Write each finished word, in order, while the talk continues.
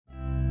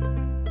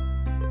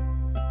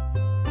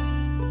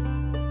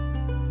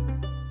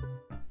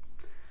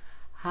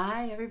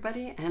Hi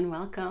everybody and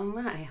welcome.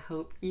 I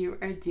hope you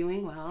are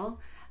doing well.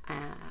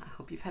 I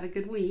hope you've had a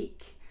good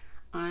week.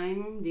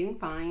 I'm doing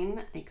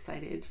fine.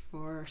 Excited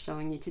for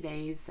showing you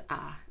today's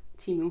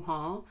Temu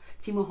Haul.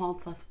 Temu Haul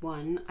plus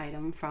one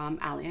item from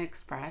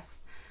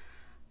AliExpress.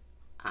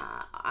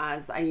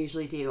 As I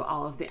usually do,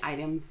 all of the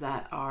items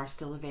that are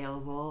still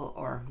available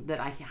or that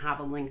I have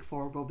a link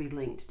for will be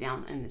linked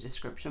down in the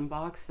description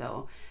box.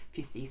 So if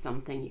you see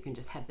something, you can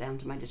just head down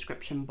to my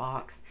description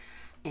box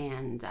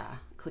and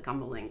click on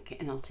the link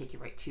and it'll take you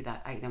right to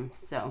that item.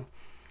 So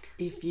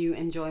if you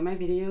enjoy my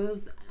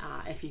videos,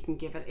 if you can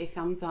give it a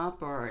thumbs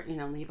up or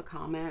leave a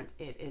comment,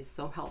 it is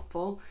so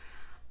helpful.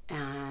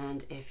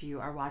 And if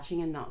you are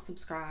watching and not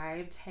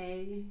subscribed,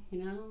 hey,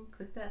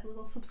 click that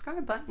little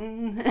subscribe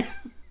button.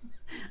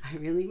 I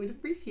really would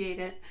appreciate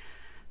it.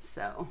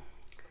 So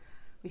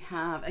we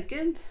have a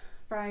good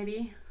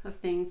variety of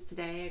things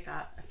today. I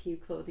got a few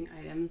clothing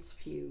items, a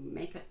few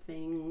makeup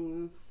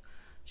things,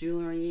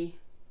 jewelry.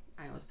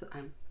 I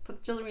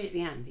put jewelry at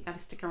the end. You got to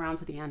stick around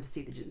to the end to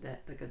see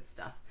the good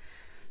stuff.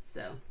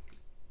 So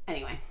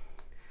anyway,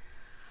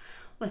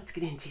 let's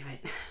get into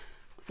it.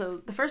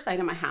 So the first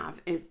item I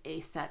have is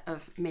a set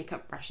of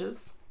makeup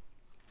brushes.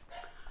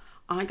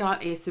 I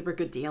got a super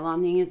good deal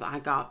on these. I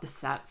got the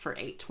set for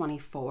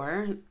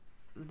 $8.24.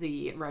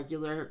 The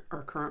regular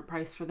or current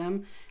price for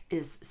them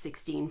is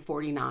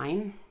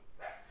 $16.49.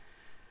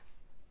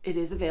 It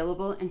is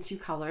available in two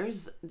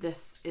colors.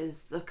 This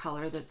is the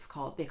color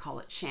they call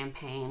it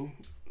champagne.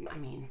 I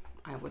mean,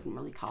 I wouldn't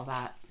really call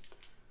that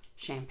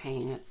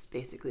champagne. It's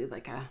basically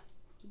like a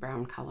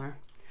brown color.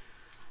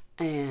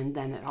 And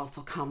then it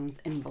also comes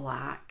in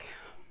black.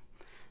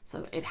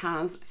 So it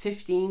has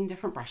 15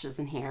 different brushes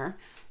in here.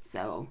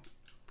 So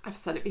I've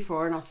said it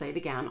before and I'll say it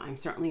again. I'm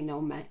certainly no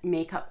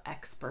makeup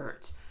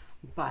expert,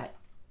 but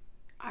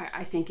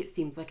I think it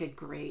seems like a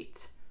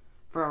great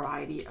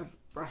variety of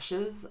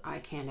brushes. I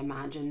can't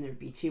imagine there'd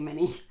be too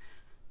many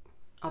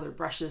other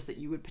brushes that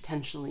you would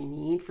potentially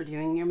need for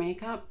doing your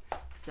makeup.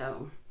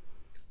 So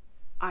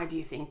I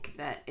do think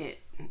that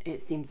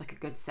it seems like a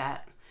good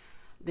set.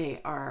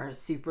 They are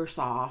super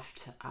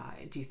soft.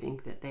 I do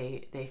think that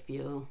they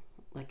feel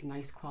like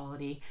nice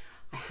quality.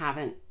 I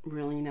haven't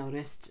really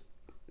noticed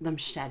them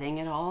shedding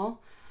at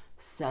all.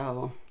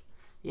 So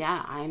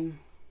yeah, I'm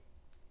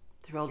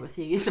thrilled with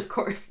these. Of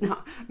course,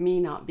 not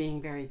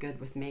being very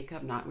good with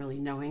makeup, not really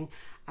knowing.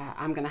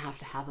 I'm gonna have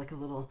to have like a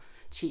little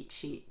cheat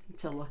sheet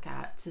to look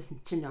at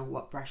to know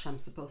what brush I'm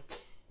supposed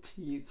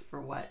to use for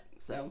what.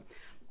 So,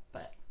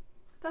 but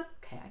that's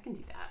okay. I can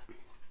do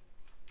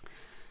that.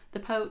 The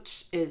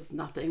pouch is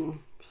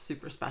nothing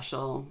super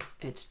special.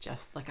 It's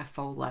just like a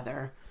faux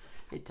leather.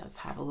 It does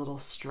have a little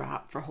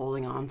strap for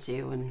holding on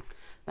to, and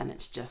then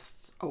it's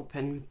just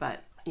open,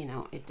 but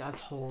it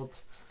does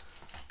hold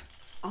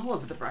all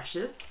of the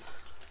brushes.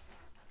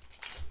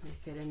 They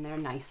fit in there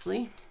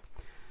nicely.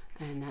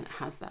 And then it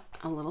has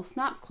a little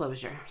snap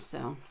closure.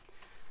 So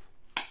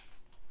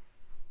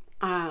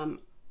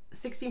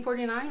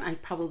 $16.49 I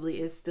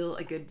probably is still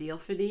a good deal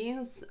for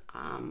these.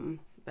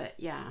 But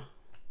yeah,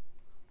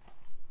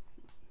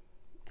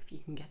 if you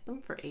can get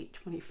them for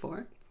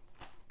 $8.24,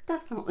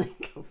 definitely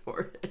go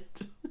for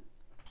it.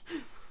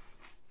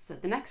 So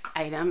the next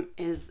item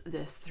is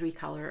this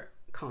 3-color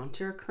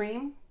contour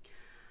cream.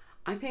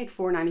 I paid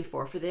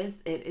 $4.94 for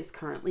this. It is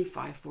currently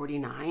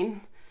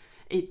 $5.49.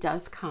 It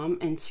does come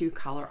in 2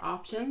 color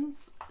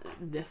options.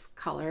 This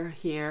color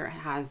here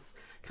has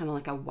kind of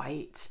like a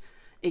white,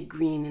 a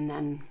green, and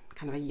then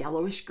kind of a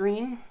yellowish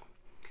green.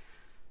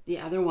 The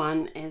other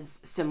one is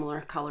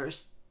similar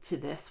colors to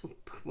this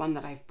one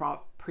that I've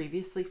brought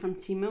previously from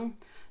Temu.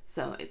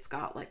 So it's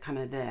got like kind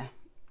of the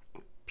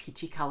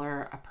peachy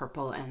color, a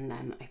purple, and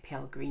then a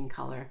pale green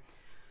color.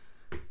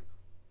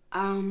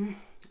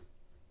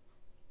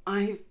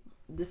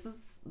 This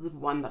is the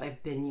one that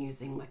I've been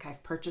using. Like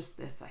I've purchased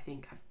this, I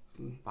think I've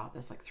bought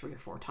this like 3 or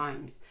 4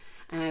 times,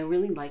 and I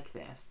really like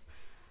this.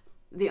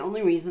 The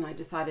only reason I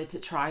decided to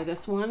try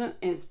this one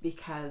is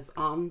because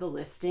on the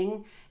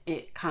listing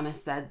it kind of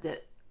said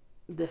that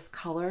this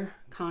color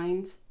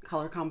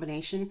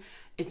combination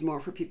is more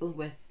for people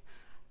with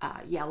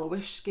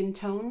yellowish skin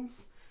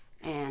tones,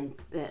 and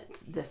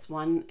that this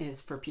one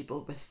is for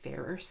people with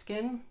fairer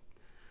skin.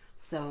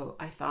 So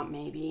I thought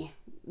maybe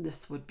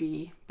this would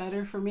be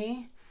better for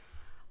me.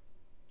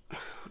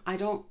 I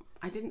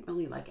didn't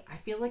really like it. I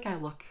feel like I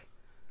look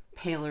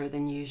paler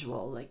than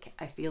usual. Like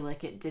I feel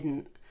like it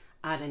didn't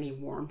add any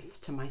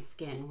warmth to my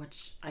skin,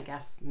 which I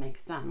guess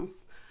makes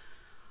sense.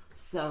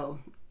 So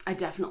I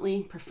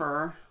definitely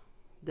prefer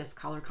this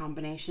color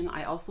combination.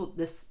 I also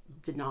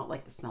did not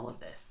like the smell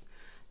of this.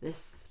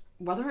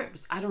 Whether it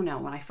was, I don't know,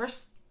 when I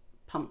first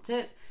pumped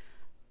it,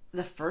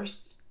 the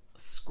first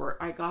squirt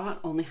I got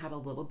only had a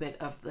little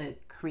bit of the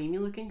creamy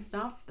looking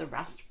stuff. The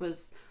rest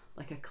was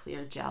like a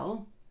clear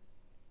gel.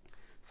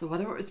 So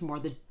whether it was more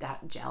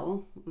that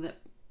gel that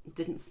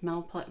didn't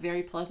smell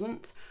very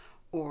pleasant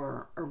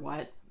or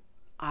what,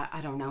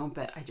 I don't know,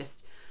 but I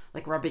just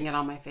like rubbing it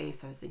on my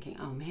face. I was thinking,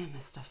 oh man,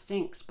 this stuff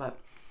stinks. But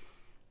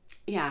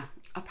yeah,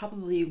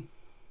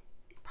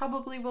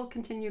 probably will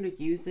continue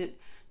to use it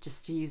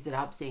just to use it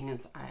up, seeing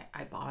as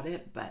I bought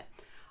it, but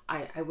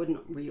I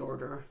wouldn't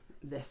reorder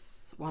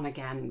this one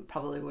again.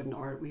 Probably wouldn't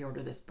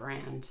reorder this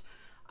brand,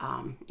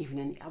 even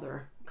in the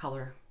other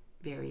color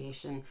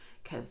variation,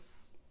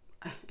 because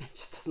it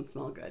just doesn't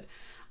smell good.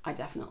 I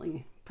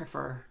definitely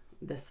prefer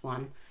this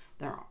one.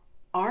 There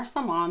are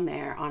some on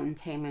there on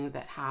Temu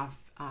that have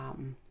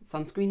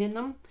sunscreen in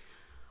them.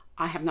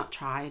 I have not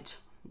tried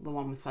the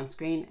one with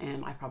sunscreen,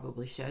 and I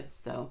probably should.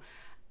 So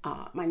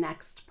my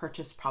next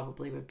purchase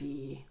probably would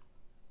be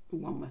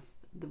one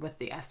with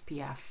the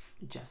SPF,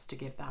 just to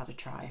give that a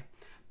try.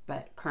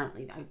 But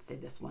currently I would say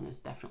this one is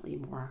definitely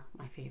more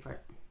my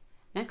favorite.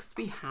 Next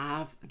we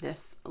have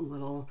this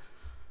little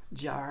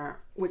jar,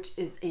 which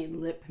is a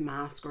lip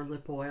mask or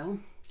lip oil.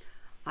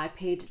 I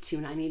paid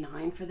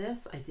 $2.99 for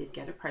this. I did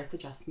get a price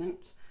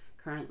adjustment.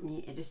 Currently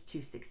it is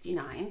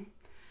 $2.69.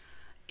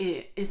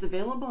 It is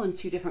available in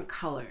 2 different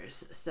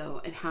colors.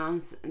 So it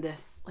has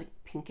this like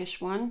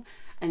pinkish one,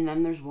 and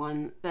then there's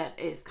one that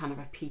is kind of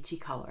a peachy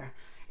color.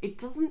 It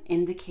doesn't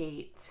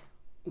indicate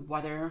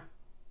whether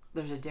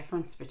there's a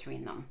difference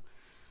between them.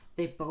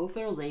 They both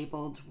are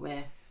labeled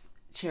with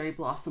cherry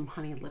blossom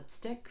honey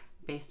lipstick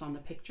based on the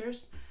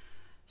pictures.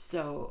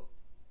 So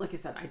like I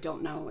said, I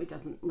don't know. It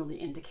doesn't really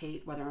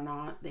indicate whether or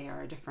not they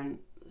are a different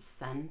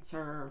scent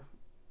or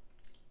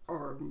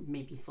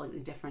maybe slightly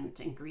different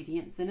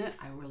ingredients in it.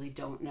 I really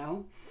don't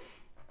know.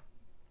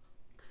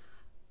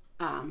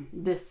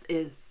 This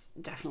is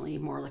definitely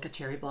more like a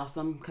cherry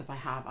blossom, because I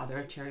have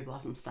other cherry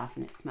blossom stuff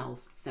and it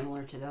smells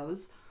similar to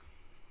those.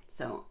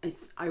 So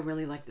I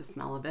really like the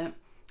smell of it,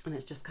 and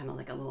it's just kind of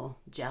like a little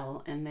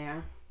gel in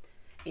there.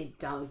 It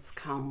does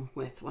come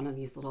with one of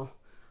these little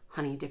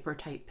honey dipper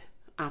type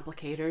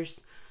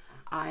applicators.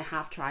 I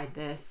have tried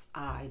this.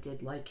 I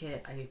did like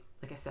it.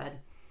 Like I said,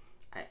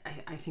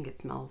 I think it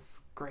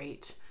smells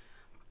great.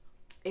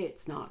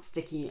 It's not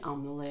sticky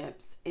on the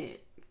lips.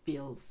 It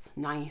feels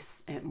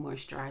nice. It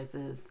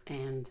moisturizes,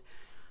 and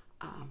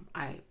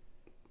I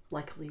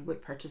likely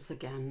would purchase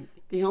again.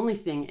 The only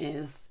thing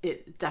is,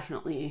 it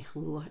definitely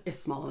is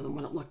smaller than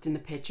what it looked in the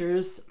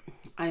pictures.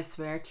 I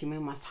swear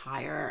Temu must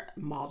hire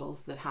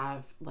models that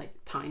have like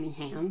tiny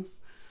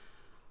hands,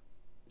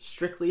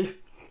 strictly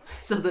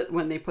so that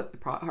when they put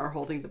are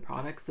holding the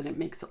products, that it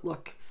makes it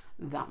look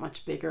that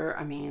much bigger.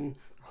 I mean,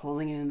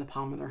 holding it in the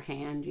palm of their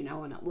hand, you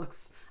know, and it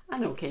looks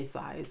an okay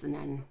size, and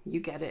then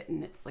you get it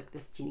and it's like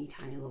this teeny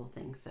tiny little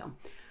thing. So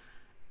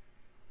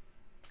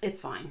it's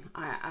fine.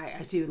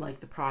 I do like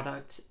the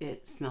product.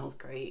 It smells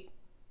great.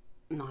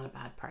 Not a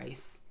bad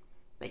price.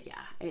 But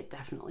yeah, it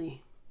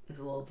definitely is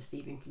a little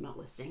deceiving from that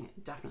listing.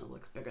 It definitely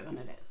looks bigger than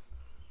it is.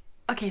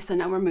 Okay, so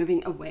now we're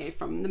moving away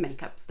from the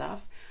makeup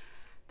stuff.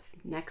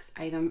 The next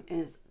item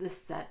is this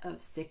set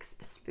of 6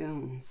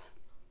 spoons.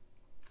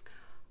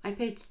 I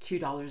paid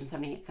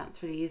 $2.78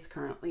 for these.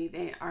 Currently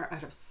they are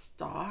out of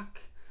stock,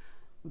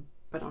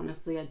 but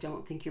honestly I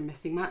don't think you're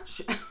missing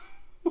much.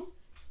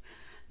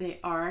 They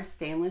are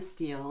stainless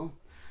steel.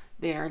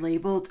 They are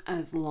labeled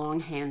as long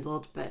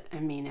handled, but I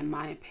mean, in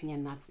my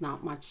opinion, that's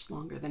not much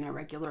longer than a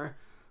regular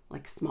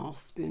like small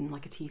spoon,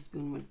 like a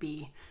teaspoon would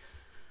be.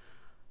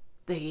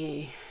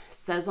 They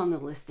says on the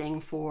listing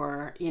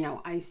for, you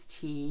know, iced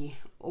tea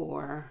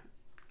or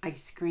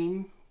ice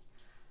cream.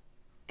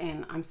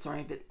 And I'm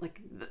sorry, but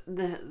like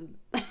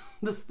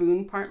the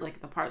spoon part,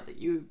 like the part that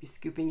you would be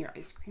scooping your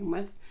ice cream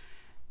with,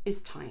 is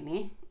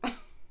tiny.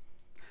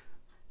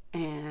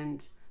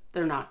 And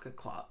they're not good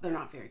quality. They're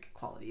not very good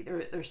quality.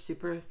 They're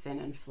super thin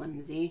and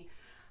flimsy.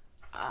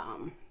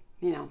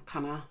 You know,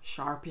 kind of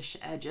sharpish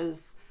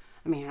edges.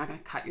 I mean, you're not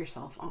gonna cut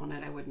yourself on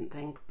it, I wouldn't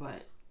think,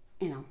 but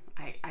you know,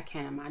 I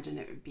can't imagine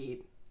it would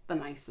be the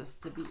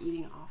nicest to be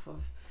eating off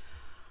of.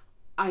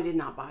 I did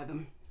not buy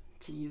them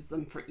to use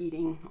them for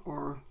eating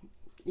or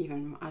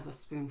even as a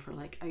spoon for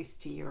like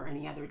iced tea or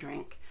any other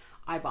drink.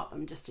 I bought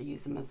them just to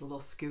use them as little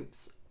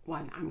scoops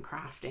when I'm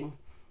crafting.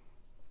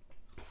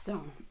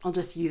 So I'll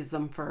just use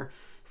them for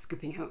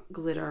scooping out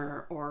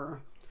glitter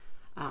or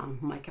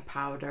mica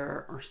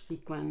powder or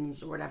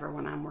sequins or whatever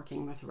when I'm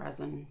working with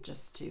resin,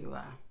 just to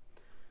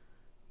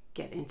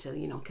get into,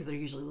 you know, because they're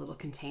usually little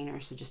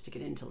containers, so just to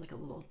get into like a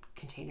little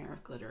container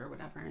of glitter or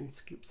whatever and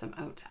scoop some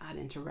out to add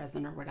into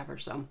resin or whatever.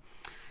 So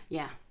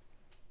yeah,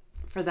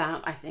 for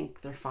that I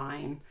think they're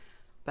fine.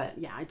 But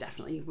yeah, I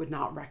definitely would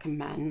not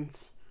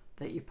recommend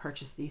that you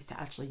purchase these to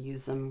actually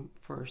use them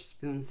for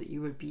spoons that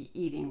you would be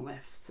eating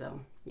with. So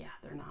yeah,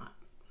 they're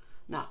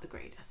not the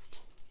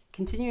greatest.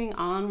 Continuing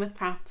on with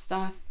craft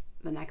stuff,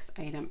 the next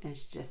item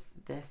is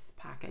just this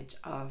package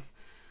of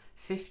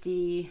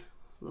 50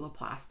 little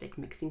plastic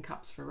mixing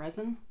cups for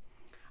resin.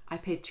 I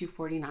paid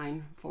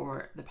 $2.49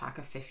 for the pack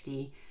of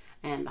 50,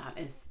 and that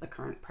is the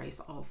current price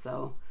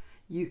also.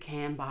 You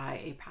can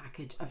buy a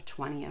package of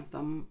 20 of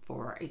them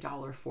for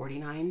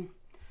 $1.49.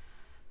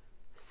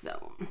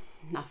 So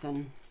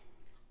nothing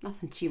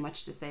too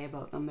much to say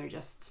about them. They're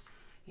just,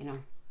 you know,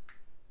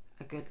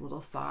 a good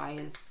little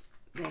size.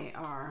 They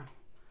are,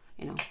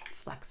 you know,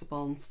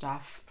 flexible and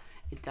stuff.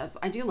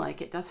 I do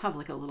like, it does have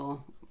like a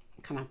little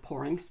kind of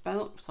pouring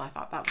spout, so I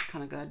thought that was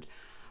kind of good.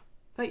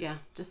 But yeah,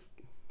 just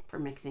for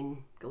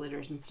mixing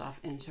glitters and stuff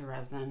into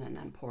resin and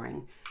then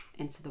pouring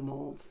into the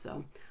mold.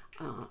 So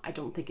I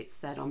don't think it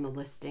said on the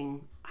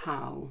listing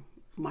how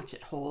much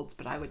it holds,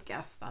 but I would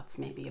guess that's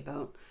maybe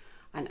about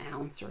an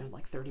ounce or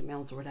like 30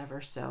 mils or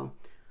whatever. So,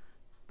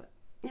 but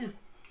yeah.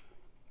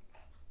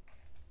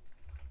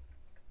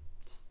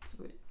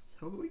 So it's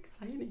so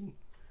exciting.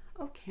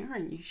 Oh,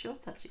 Karen, you show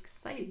such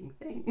exciting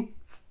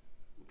things.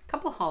 A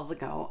couple hauls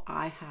ago,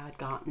 I had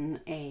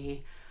gotten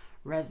a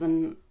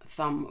resin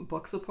thumb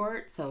book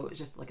support. So it's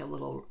just like a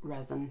little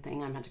resin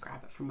thing. I meant to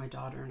grab it from my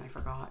daughter and I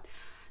forgot.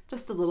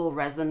 Just a little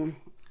resin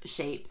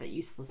shape that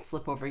you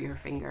slip over your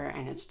finger,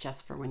 and it's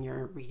just for when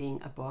you're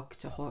reading a book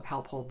to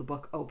help hold the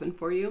book open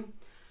for you.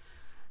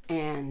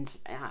 And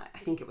I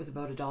think it was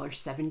about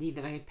 $1.70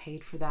 that I had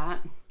paid for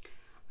that.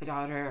 My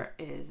daughter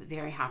is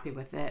very happy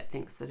with it,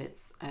 thinks that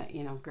it's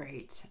you know,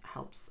 great,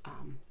 helps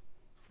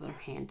so that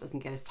her hand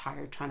doesn't get as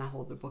tired trying to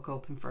hold the book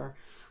open for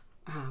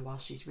while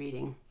she's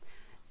reading.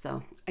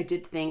 So I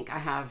did think, I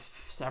have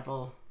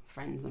several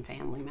friends and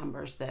family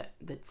members that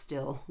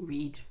still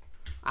read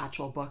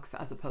actual books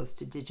as opposed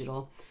to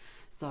digital.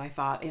 So I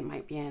thought it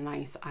might be a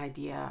nice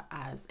idea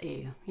as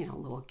a, you know,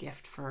 little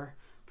gift for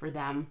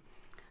them.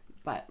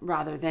 But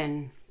rather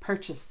than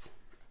purchase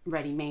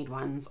ready-made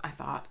ones, I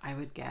thought I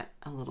would get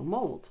a little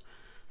mold.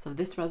 So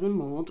this resin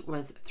mold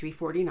was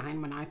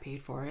 $3.49 when I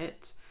paid for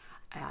it.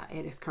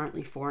 It is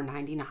currently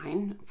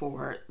 $4.99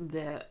 for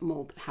the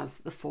mold that has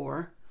the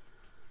 4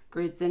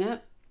 grids in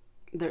it.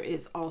 There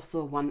is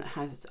also one that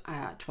has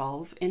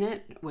 12 in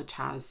it, which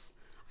has,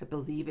 I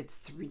believe it's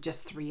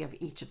just 3 of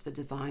each of the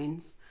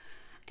designs,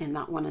 and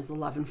that one is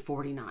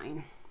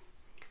 $11.49.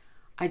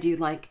 I do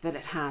like that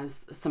it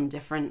has some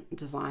different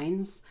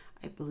designs.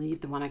 I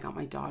believe the one I got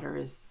my daughter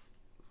is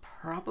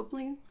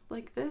probably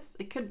like this.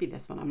 It could be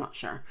this one, I'm not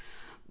sure.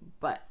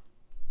 But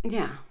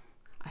yeah,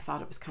 I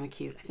thought it was kind of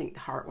cute. I think the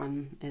heart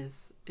one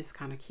is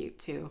kind of cute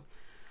too.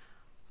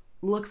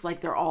 Looks like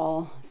they're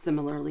all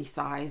similarly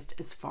sized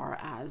as far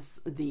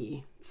as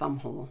the thumb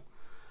hole.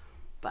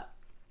 But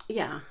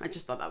yeah, I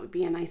just thought that would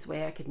be a nice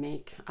way I could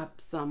make up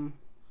some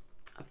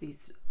of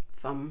these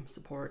thumb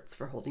supports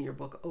for holding your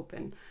book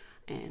open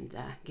and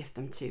gift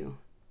them to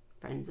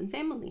friends and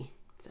family.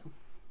 So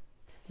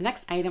the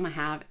next item I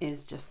have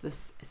is just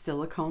this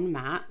silicone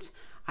mat.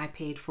 I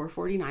paid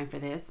 $4.49 for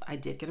this. I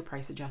did get a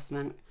price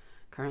adjustment.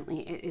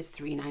 Currently it is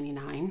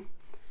 $3.99.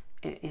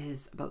 It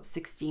is about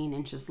 16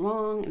 inches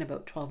long and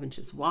about 12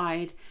 inches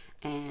wide,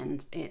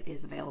 and it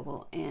is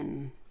available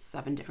in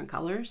 7 different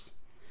colors.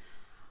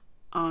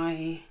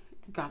 I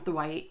got the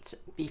white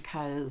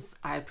because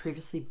I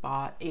previously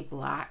bought a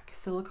black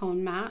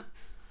silicone mat,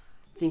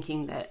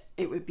 thinking that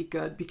it would be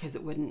good because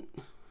it wouldn't,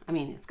 I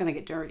mean, it's going to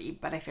get dirty,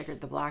 but I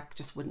figured the black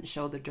just wouldn't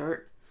show the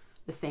dirt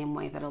the same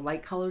way that a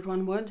light colored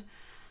one would.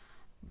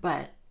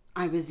 But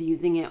I was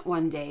using it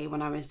one day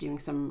when I was doing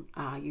some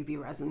UV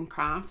resin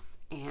crafts,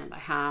 and I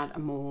had a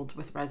mold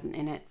with resin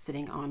in it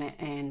sitting on it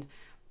and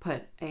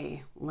put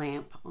a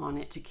lamp on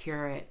it to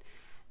cure it.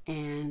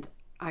 And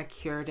I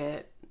cured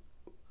it,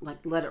 like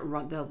let it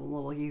run, the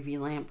little UV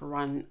lamp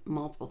run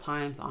multiple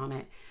times on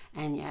it,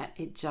 and yet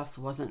it just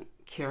wasn't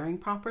curing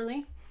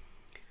properly.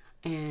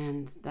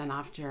 And then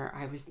after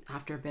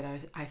a bit,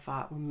 I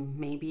thought, well,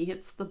 maybe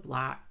it's the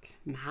black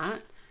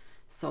mat.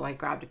 So I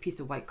grabbed a piece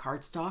of white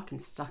cardstock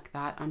and stuck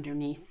that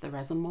underneath the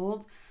resin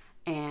mold,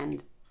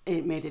 and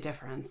it made a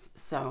difference.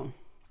 So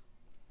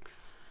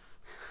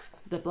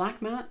the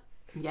black mat,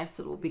 yes,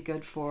 it will be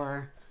good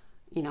for,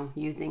 you know,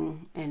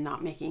 using and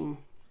not making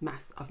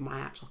mess of my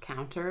actual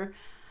counter,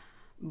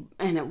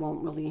 and it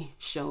won't really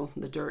show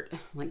the dirt,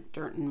 like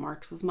dirt and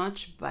marks as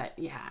much. But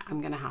yeah,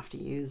 I'm gonna have to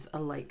use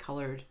a light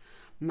colored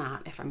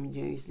mat if I'm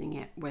using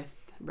it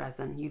with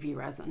resin, UV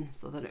resin,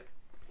 so that it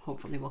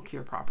hopefully will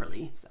cure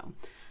properly. So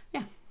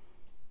yeah,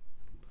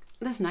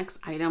 this next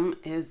item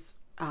is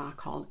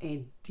called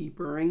a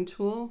deburring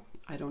tool.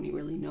 I don't even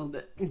really know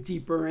that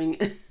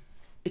deburring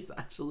is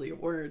actually a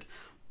word,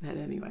 but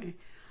anyway,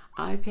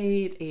 I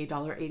paid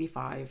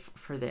 $1.85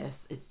 for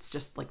this. It's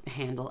just like the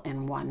handle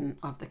and one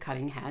of the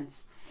cutting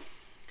heads.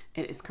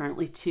 It is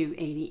currently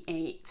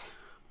 $2.88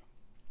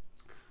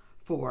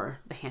 for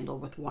the handle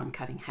with 1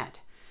 cutting head.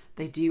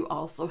 They do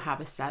also have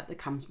a set that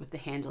comes with the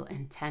handle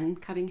and 10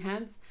 cutting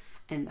heads,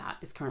 and that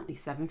is currently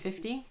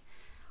 $7.50.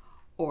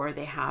 Or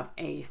they have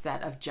a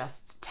set of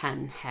just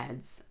 10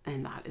 heads,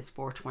 and that is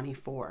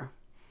 $4.24.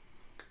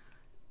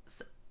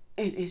 So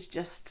it is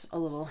just a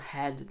little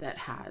head that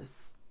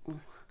has,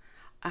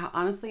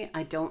 honestly,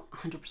 I don't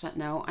 100%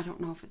 know. I don't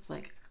know if it's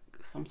like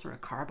some sort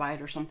of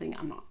carbide or something.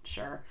 I'm not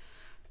sure.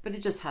 But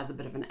it just has a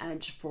bit of an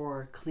edge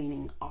for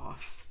cleaning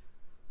off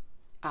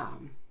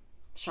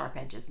sharp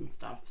edges and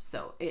stuff.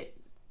 So the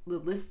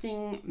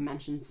listing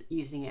mentions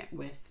using it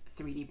with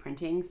 3D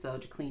printing, so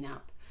to clean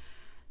up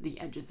the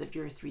edges of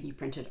your 3D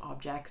printed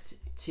objects,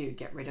 to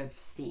get rid of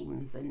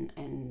seams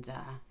and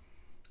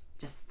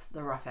just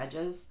the rough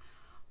edges.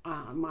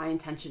 My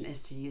intention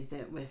is to use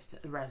it with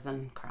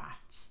resin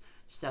crafts.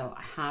 So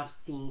I have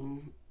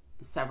seen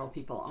several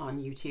people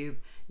on YouTube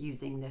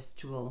using this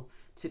tool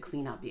to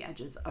clean up the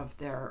edges of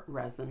their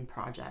resin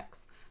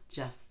projects,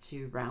 just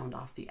to round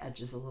off the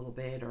edges a little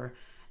bit, or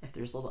if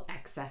there's little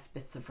excess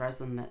bits of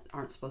resin that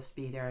aren't supposed to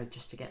be there,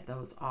 just to get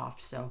those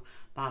off. So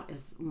that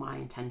is my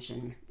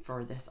intention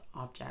for this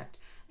object,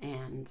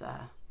 and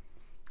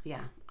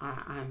yeah,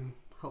 I'm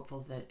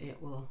hopeful that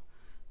it will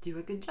do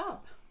a good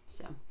job.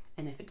 So,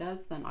 and if it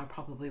does, then I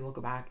probably will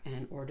go back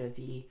and order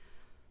the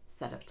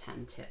set of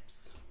 10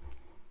 tips.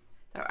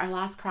 So our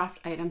last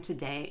craft item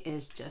today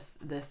is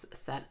just this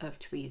set of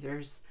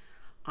tweezers.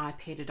 I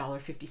paid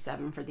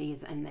 $1.57 for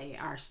these, and they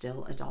are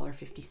still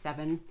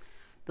 $1.57.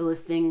 The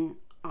listing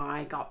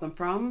I got them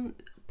from,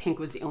 pink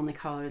was the only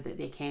color that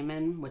they came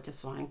in, which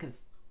is fine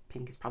because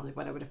pink is probably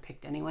what I would have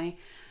picked anyway.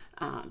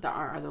 There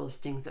are other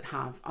listings that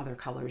have other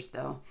colors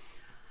though.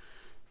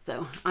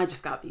 So I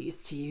just got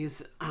these to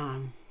use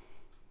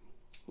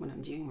when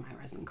I'm doing my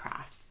resin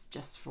crafts,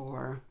 just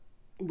for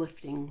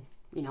lifting,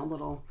 you know,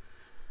 little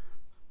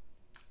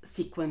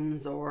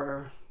sequins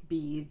or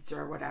beads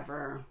or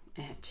whatever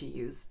to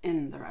use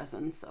in the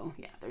resin. So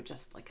yeah, they're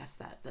just like a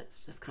set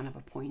that's just kind of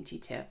a pointy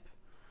tip,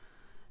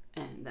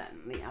 and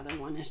then the other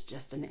one is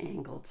just an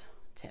angled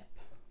tip.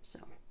 So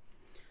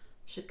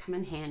should come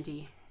in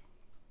handy,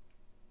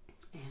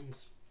 and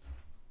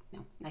you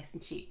know, nice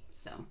and cheap.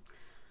 So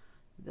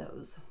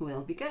those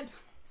will be good.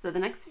 So the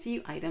next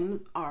few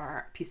items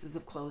are pieces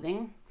of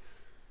clothing.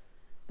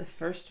 The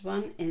first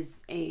one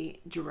is a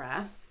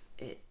dress.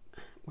 It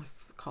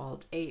was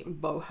called a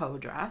boho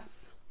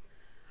dress.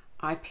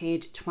 I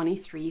paid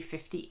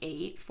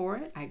 $23.58 for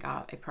it. I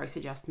got a price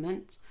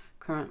adjustment.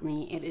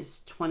 Currently it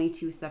is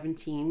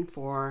 $22.17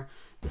 for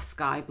the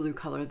sky blue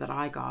color that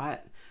I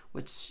got,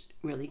 which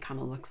really kind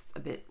of looks a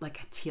bit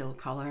like a teal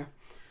color.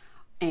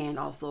 And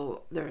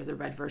also there is a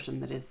red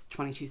version that is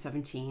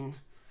 $22.17.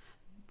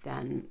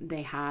 Then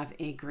they have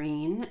a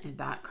green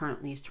that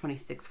currently is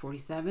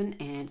 $26.47,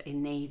 and a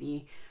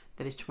navy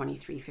that is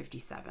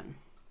 $23.57.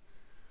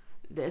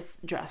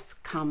 This dress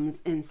comes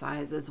in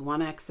sizes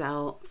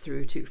 1XL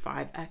through to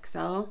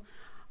 5XL.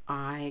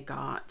 I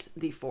got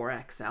the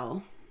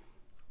 4XL.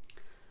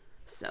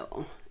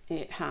 So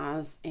it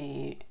has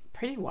a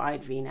pretty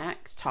wide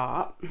V-neck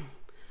top.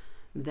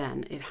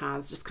 Then it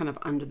has just kind of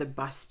under the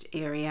bust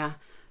area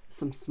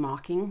some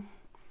smocking.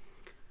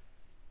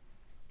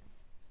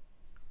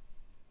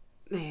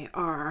 They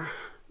are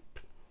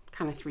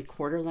kind of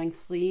 3/4 length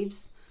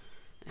sleeves.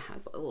 It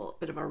has a little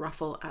bit of a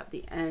ruffle at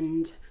the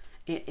end.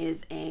 It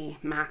is a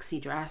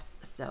maxi dress,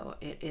 so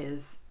it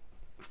is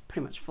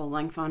pretty much full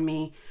length on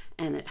me,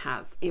 and it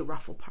has a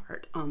ruffle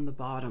part on the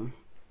bottom.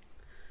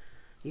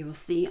 You will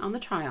see on the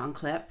try-on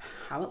clip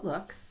how it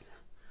looks.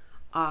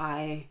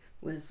 I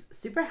was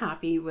super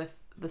happy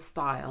with the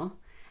style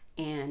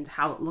and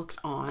how it looked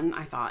on.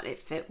 I thought it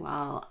fit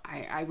well.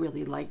 I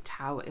really liked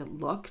how it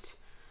looked.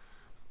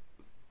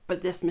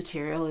 But this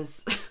material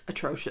is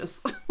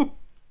atrocious.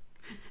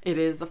 It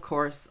is, of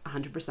course,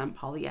 100%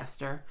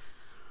 polyester,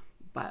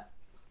 but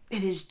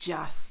it is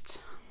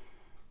just,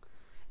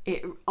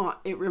 it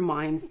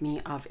reminds me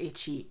of a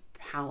cheap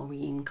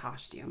Halloween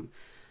costume.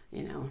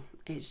 You know,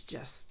 it's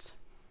just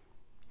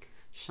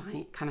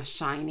kind of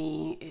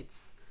shiny.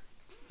 It's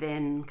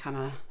thin, kind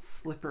of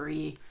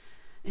slippery.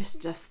 It's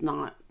just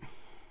not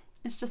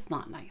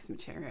nice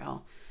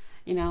material.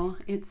 You know,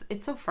 it's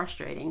so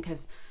frustrating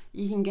because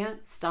you can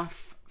get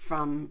stuff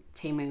from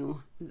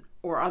Temu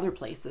or other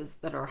places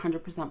that are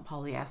 100%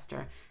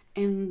 polyester,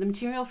 and the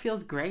material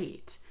feels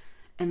great.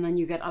 And then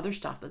you get other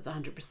stuff that's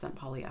 100%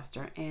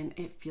 polyester and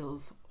it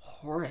feels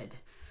horrid.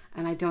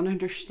 And I don't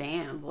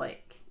understand,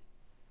 like,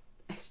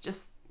 it's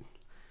just,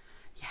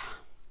 yeah.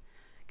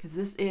 Because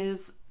this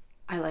is,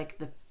 I like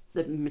the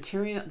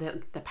material,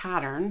 the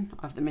pattern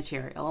of the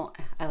material.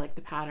 I like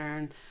the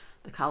pattern,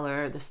 the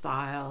color, the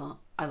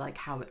style. I like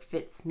how it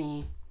fits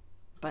me.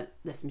 But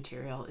this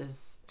material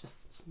is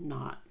just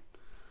not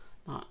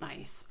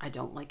nice. I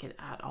don't like it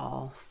at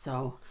all.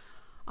 So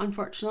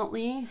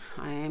unfortunately,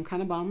 I am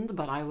kind of bummed,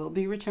 but I will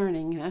be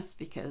returning this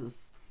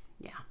because,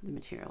 yeah, the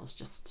material is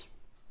just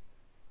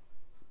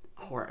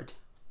horrid.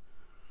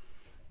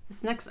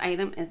 This next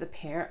item is a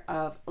pair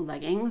of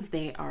leggings.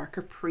 They are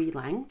capri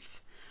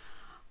length.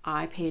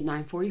 I paid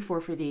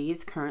 $9.44 for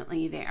these.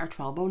 Currently, they are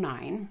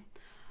 $12.09.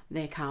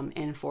 They come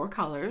in 4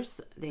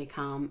 colors. They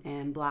come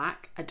in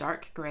black, a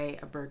dark gray,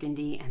 a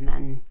burgundy, and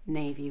then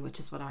navy, which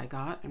is what I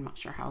got. I'm not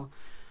sure how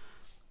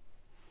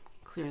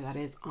clear that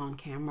is on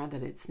camera,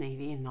 that it's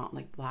navy and not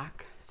like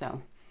black.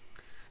 So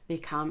they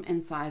come in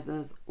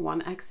sizes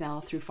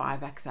 1XL through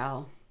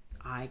 5XL.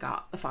 I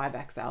got the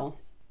 5XL.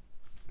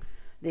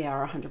 They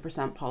are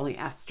 100%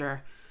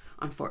 polyester.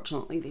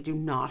 Unfortunately, they do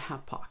not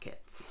have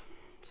pockets.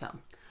 So,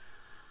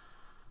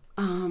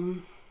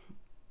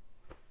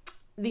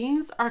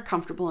 these are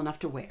comfortable enough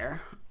to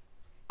wear.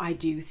 I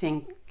do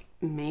think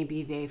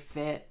maybe they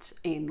fit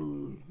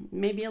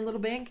maybe a little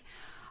big.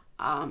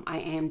 I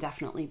am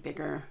definitely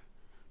bigger,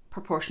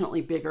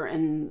 proportionately bigger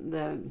in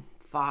the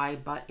thigh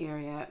butt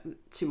area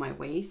to my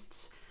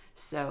waist.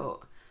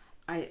 So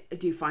I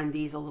do find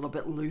these a little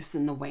bit loose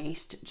in the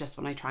waist just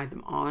when I tried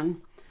them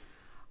on.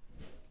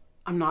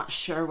 I'm not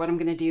sure what I'm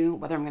going to do,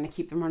 whether I'm going to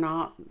keep them or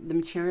not. The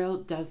material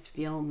does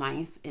feel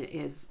nice. It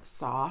is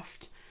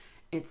soft.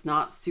 It's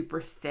not super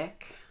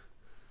thick,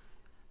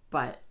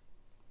 but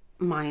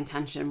my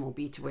intention will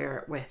be to wear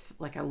it with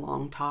like a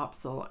long top,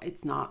 so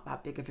it's not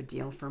that big of a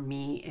deal for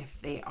me if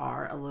they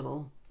are a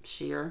little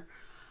sheer.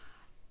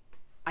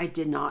 I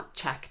did not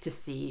check to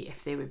see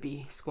if they would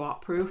be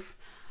squat proof,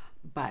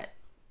 but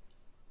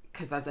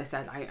because as I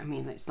said, I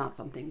mean, it's not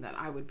something that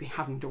I would be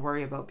having to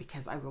worry about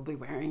because I will be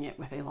wearing it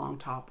with a long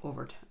top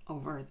over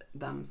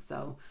them.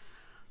 So,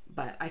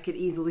 but I could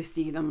easily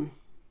see them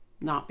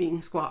not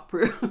being squat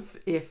proof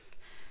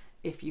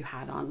if you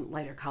had on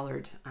lighter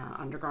colored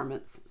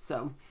undergarments.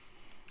 So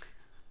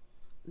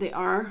they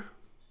are,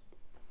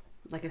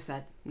 like I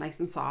said, nice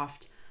and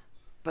soft,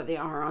 but they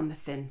are on the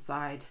thin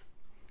side.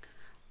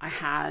 I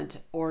had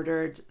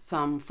ordered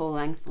some full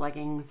length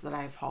leggings that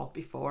I've hauled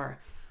before,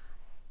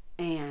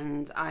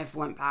 and I've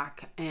went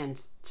back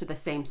and to the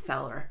same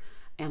seller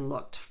and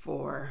looked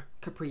for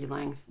capri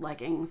length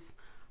leggings.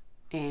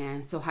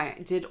 And so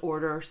I did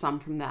order some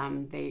from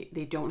them.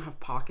 They don't have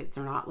pockets.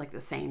 They're not like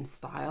the same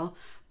style,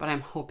 but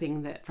I'm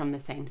hoping that from the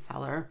same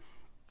seller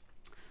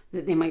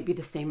that they might be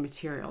the same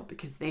material,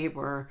 because they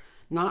were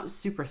not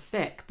super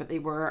thick, but they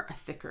were a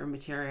thicker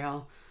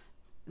material.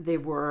 They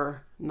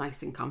were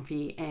nice and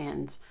comfy,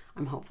 and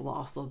I'm hopeful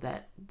also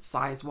that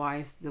size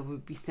wise they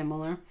would be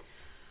similar.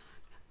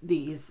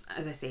 These,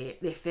 as I say,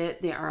 they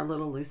fit. They are a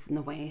little loose in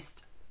the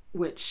waist,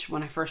 which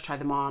when I first tried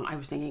them on, I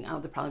was thinking, oh,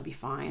 they'll probably be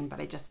fine,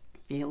 but I just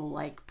feel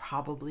like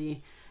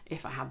probably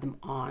if I had them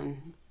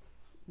on,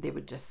 they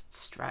would just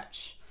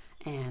stretch,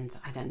 and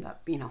I'd end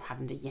up, you know,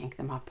 having to yank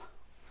them up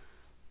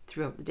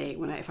throughout the day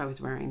if I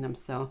was wearing them.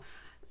 So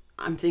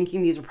I'm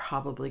thinking these are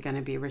probably going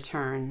to be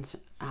returned,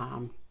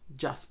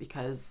 just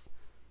because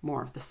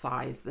more of the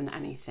size than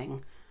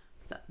anything.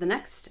 So the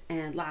next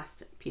and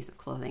last piece of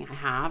clothing I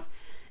have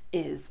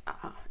is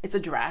it's a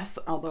dress,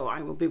 although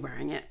I will be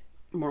wearing it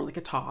more like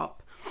a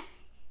top,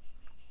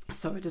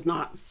 so it is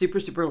not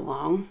super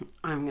long.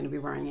 I'm going to be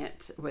wearing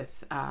it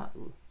with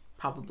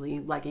probably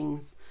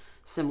leggings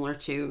similar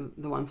to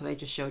the ones that I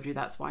just showed you.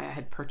 That's why I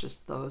had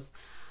purchased those.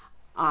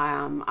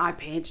 I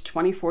paid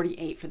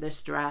 $20.48 for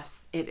this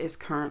dress. It is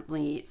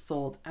currently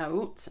sold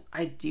out.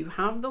 I do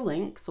have the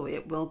link, so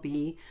it will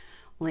be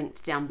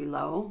linked down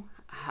below.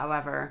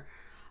 However,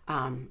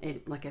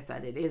 like I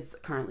said, it is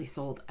currently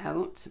sold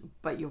out,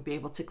 but you'll be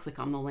able to click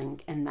on the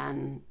link and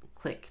then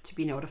click to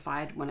be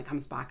notified when it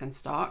comes back in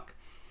stock.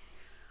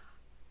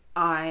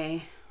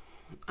 I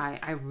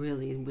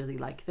really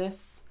like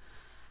this.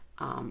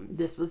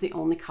 This was the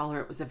only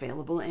color it was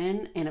available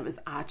in, and it was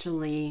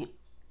actually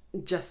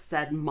just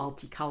said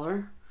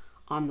multicolor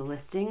on the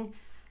listing,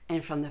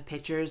 and from the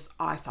pictures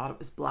I thought it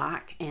was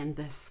black and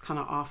this kind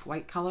of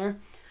off-white color,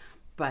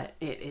 but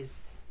it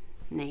is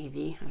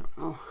navy. I don't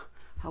know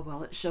how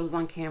well it shows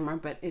on camera,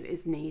 but it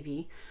is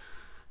navy.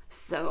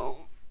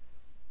 So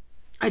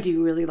I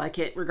do really like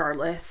it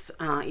regardless,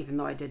 even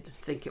though I did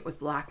think it was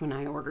black when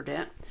I ordered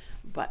it.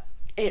 But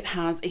it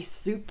has a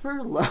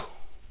super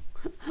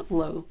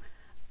low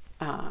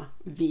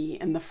V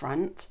in the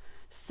front,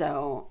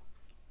 so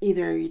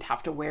either you'd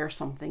have to wear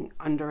something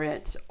under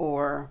it,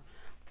 or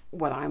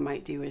what I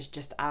might do is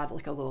just add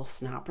like a little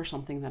snap or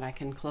something that I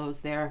can close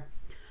there.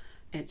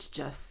 It's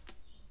just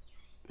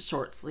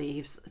short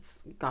sleeves. It's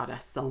got a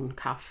sewn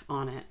cuff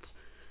on it,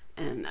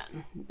 and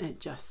then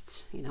it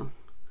just, you know,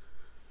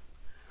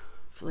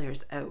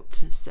 flares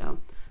out. So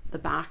the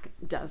back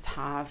does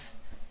have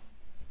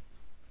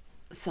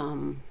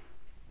some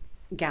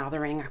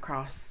gathering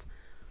across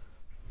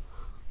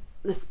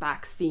this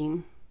back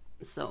seam,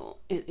 so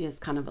it is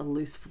kind of a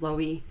loose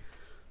flowy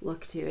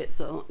look to it.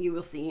 So you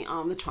will see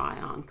on the try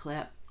on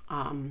clip,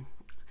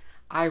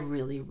 I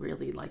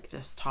really like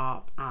this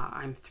top.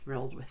 I'm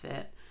thrilled with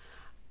it.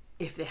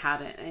 If they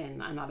had it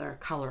in another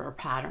color or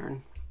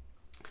pattern,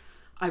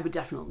 I would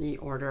definitely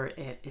order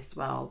it as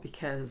well,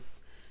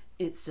 because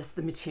it's just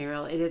the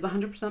material. It is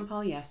 100%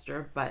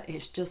 polyester, but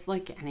it's just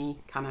like any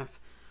kind of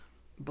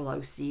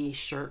blousey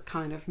shirt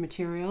kind of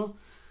material.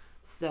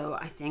 So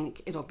I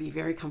think it'll be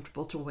very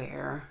comfortable to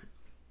wear.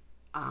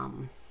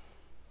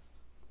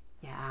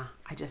 Yeah,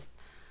 I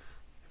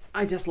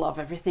just love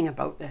everything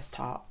about this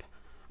top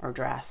or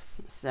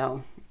dress.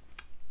 So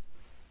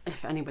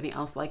if anybody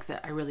else likes it,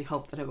 I really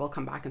hope that it will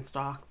come back in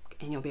stock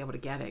and you'll be able to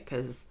get it,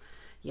 because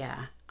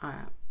yeah,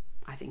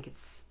 I think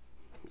it's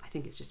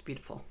just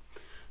beautiful.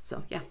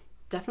 So yeah,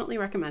 definitely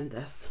recommend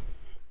this.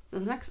 So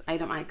the next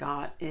item I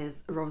got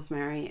is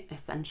Rosemary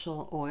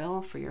essential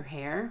oil for your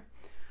hair,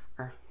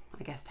 or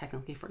I guess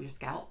technically for your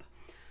scalp.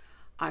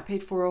 I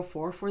paid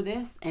 $4.04 for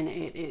this, and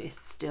it is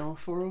still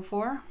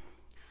 $4.04.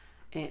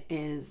 It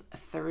is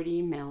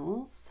 30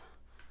 mils,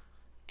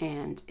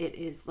 and it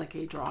is like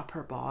a drop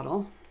per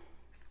bottle.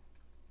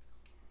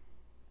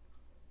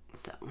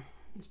 So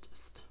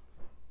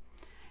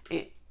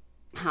it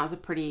has a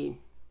pretty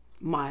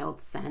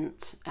mild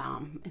scent.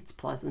 It's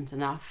pleasant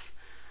enough.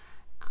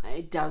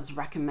 it does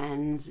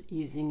recommend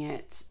using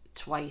it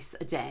twice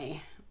a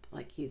day,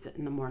 like use it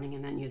in the morning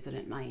and then use it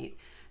at night,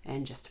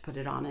 and just to put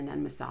it on and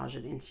then massage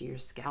it into your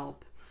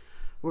scalp.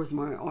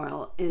 Rosemary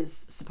oil is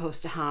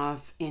supposed to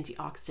have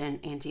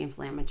antioxidant,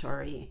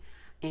 anti-inflammatory,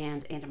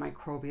 and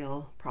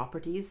antimicrobial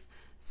properties.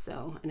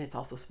 So, and it's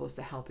also supposed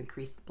to help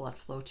increase the blood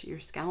flow to your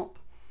scalp.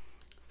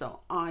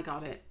 So I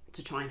got it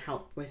to try and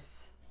help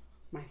with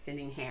my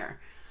thinning hair.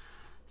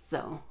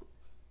 So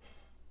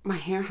my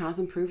hair has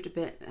improved a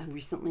bit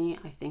recently.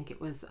 I think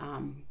it was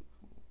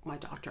my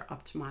doctor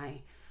upped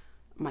my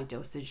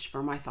dosage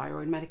for my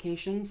thyroid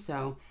medication.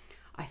 So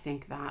I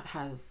think that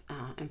has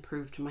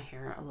improved my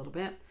hair a little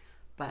bit.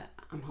 But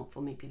I'm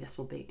hopeful maybe this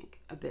will make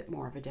a bit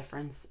more of a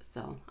difference.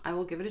 So I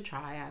will give it a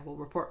try. I will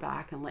report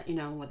back and let you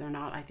know whether or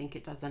not I think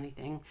it does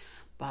anything.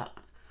 But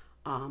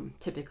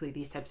typically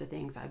these types of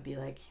things, I'd be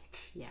like,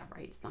 yeah,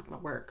 right, it's not going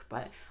to work.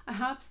 But I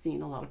have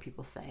seen a lot of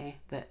people say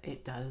that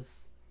it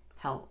does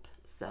help.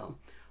 So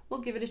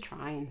we'll give it a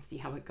try and see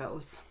how it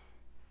goes.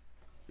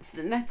 So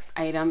the next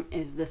item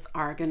is this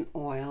Argan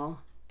Oil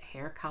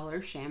Hair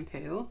Color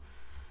Shampoo.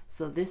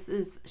 So this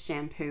is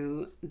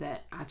shampoo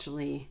that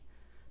actually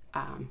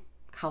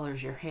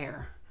colors your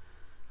hair.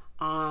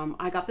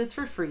 I got this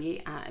for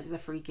free. It was a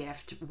free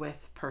gift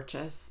with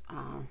purchase.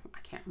 I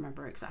can't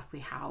remember exactly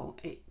how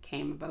it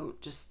came about.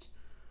 Just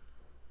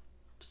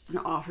an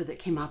offer that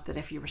came up that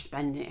if you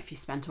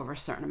spent over a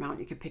certain amount,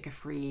 you could pick a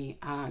free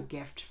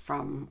gift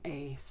from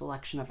a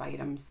selection of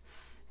items.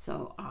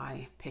 So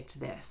I picked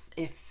this.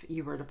 If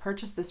you were to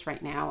purchase this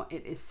right now,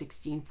 it is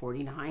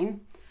 $16.49.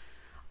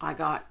 I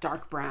got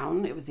dark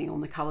brown. It was the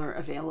only color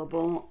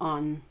available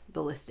on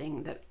the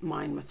listing that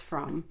mine was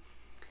from.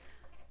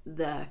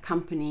 The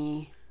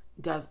company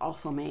does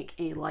also make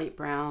a light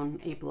brown,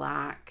 a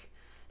black,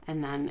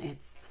 and then I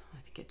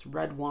think it's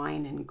red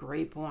wine and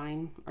grape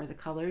wine are the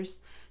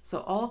colors. So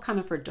all kind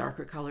of for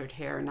darker colored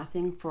hair,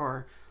 nothing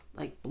for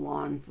like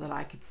blondes that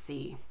I could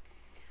see.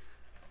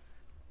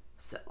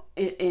 So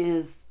it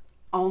is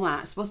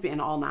supposed to be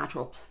an all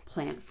natural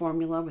plant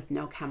formula with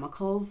no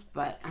chemicals,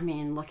 but I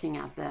mean, looking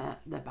at the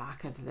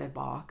back of the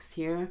box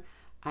here,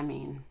 I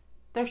mean,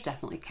 there's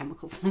definitely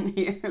chemicals in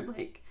here,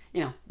 like, you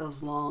know,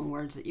 those long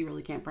words that you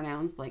really can't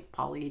pronounce, like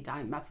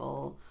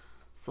polydimethyl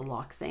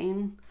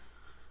siloxane.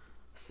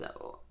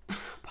 So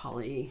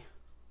polyacrylate,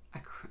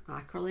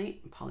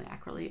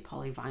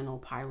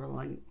 polyvinyl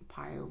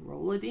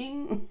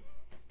pyrrolidine.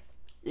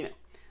 You know,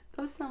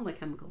 those sound like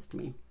chemicals to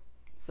me.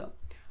 So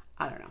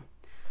I don't know.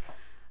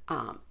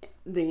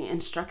 The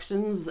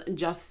instructions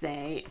just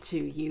say to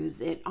use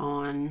it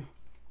on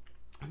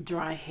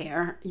dry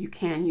hair. You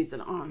can use it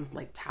on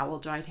like towel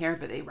dried hair,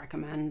 but they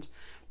recommend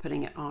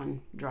putting it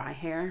on dry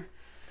hair.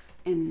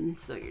 And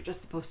so you're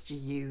just supposed to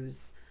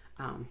use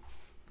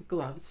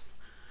gloves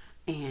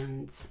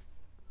and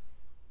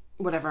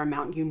whatever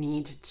amount you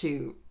need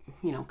to,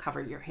 you know,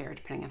 cover your hair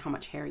depending on how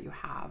much hair you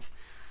have.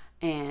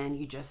 And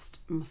you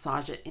just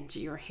massage it into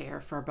your hair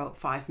for about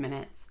 5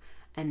 minutes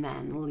and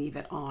then leave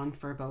it on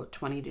for about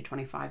 20 to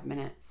 25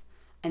 minutes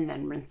and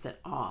then rinse it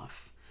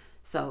off.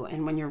 So,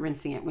 and when you're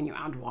rinsing it, when you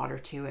add water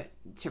to it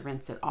to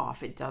rinse it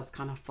off, it does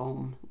kind of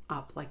foam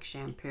up like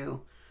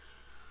shampoo.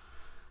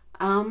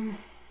 I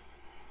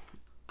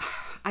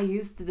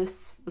used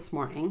this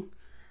morning.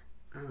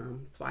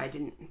 That's why I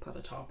didn't put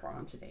a topper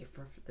on today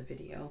for the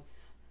video.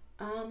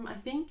 I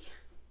think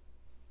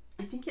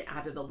it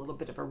added a little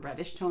bit of a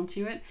reddish tone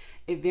to it.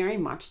 It very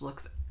much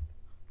looks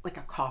like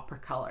a copper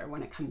color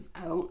when it comes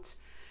out.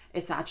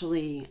 It's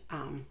actually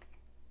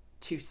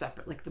two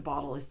separate, like the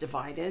bottle is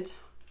divided.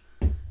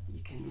 You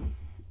can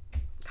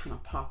kind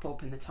of pop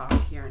open the top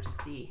here to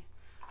see.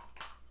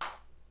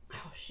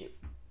 Oh shoot.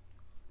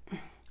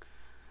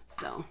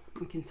 So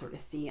you can sort of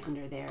see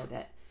under there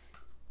that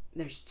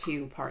there's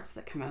two parts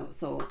that come out.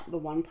 So the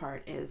one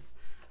part is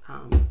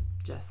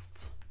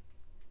just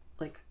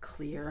like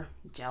clear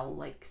gel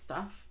like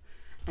stuff,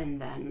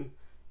 and then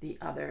the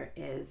other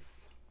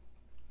is,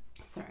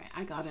 sorry,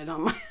 I got it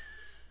on my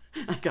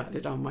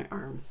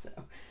arm, so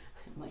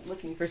I'm like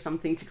looking for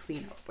something to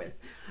clean up with.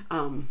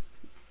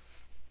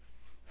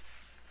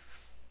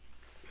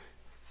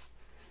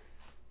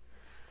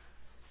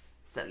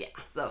 So yeah,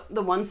 so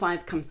the one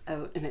side comes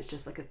out and it's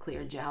just like a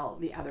clear gel.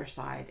 The other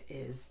side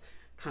is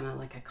kind of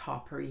like a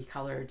coppery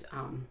colored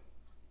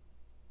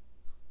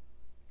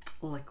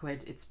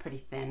liquid. It's pretty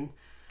thin.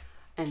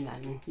 And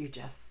then you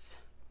just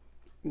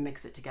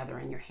mix it together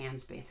in your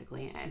hands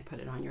basically and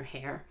put it on your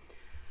hair.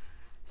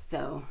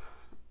 So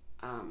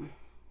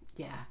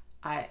yeah,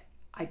 I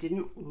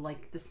didn't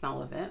like the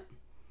smell of it.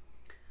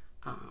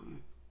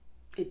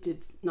 It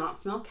did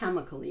not smell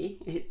chemically,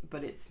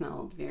 but it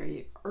smelled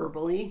very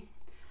herbally.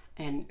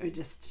 And I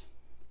just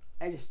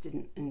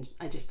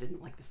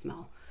didn't like the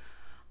smell.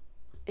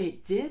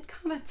 It did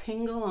kind of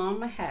tingle on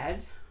my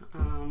head.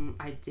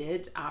 I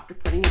did, after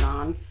putting it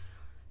on,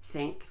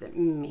 think that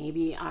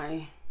maybe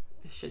I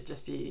should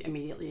just be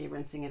immediately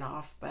rinsing it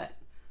off, but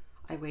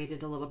I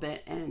waited a little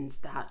bit and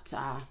that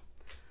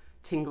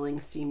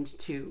tingling seemed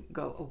to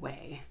go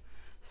away.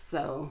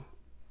 So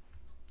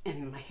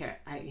and my hair,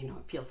 you know,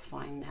 it feels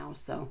fine now.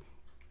 So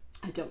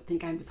I don't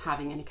think I was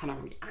having any kind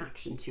of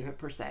reaction to it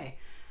per se.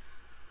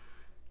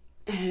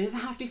 It is a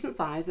half decent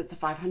size. It's a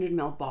 500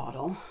 ml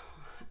bottle.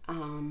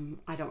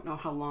 I don't know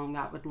how long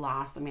that would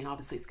last. I mean,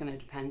 obviously it's going to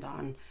depend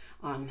on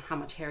how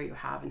much hair you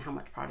have and how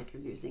much product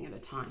you're using at a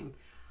time.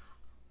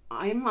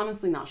 I'm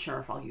honestly not sure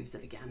if I'll use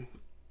it again.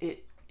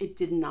 It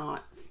did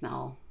not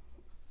smell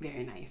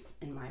very nice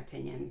in my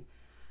opinion,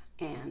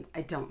 and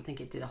I don't think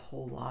it did a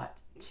whole lot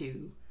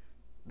to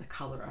the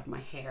color of my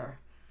hair.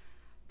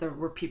 There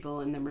were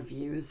people in the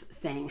reviews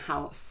saying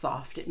how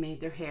soft it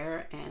made their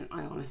hair, and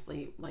I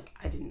honestly, like,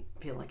 I didn't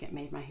feel like it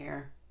made my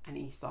hair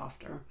any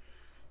softer.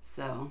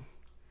 So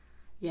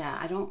yeah,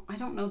 I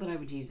don't know that I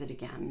would use it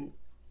again.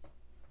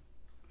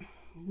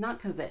 Not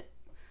because it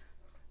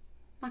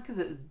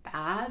was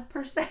bad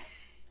per se.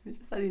 It's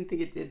just I didn't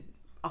think it did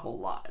a whole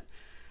lot.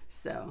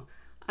 So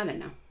I don't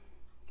know.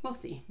 We'll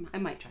see. I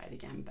might try it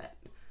again, but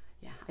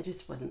yeah, I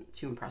just wasn't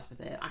too impressed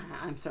with it.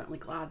 I'm certainly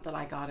glad that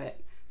I got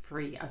it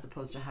free as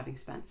opposed to having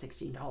spent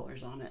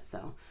 $16 on it.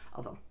 So,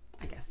 although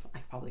I guess I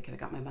probably could have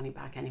got my money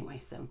back anyway.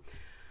 So,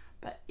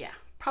 but yeah,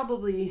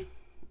 probably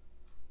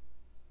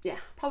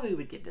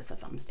would give this a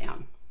thumbs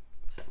down.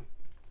 So,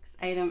 next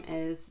item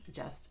is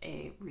just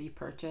a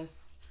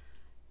repurchase.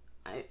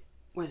 I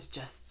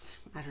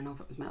don't know if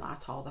it was my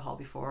last haul, the haul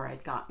before.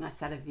 I'd gotten a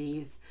set of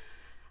these.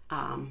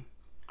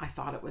 I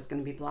thought it was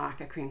going to be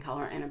black, a cream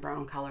color, and a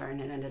brown color,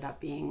 and it ended up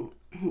being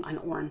an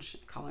orange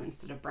color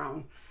instead of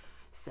brown.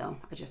 So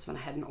I just went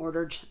ahead and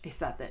ordered a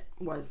set that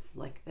was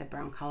like the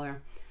brown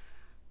color.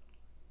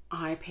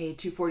 I paid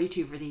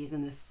 $242 for these,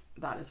 and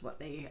that is what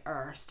they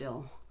are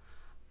still.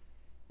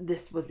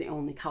 This was the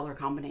only color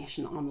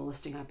combination on the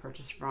listing I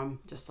purchased from,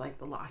 just like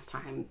the last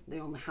time. They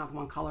only had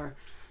one color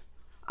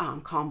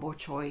combo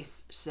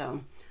choice,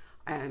 so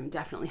I'm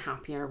definitely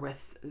happier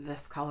with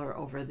this color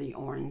over the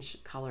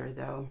orange color,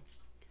 though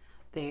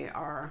they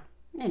are,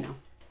 you know,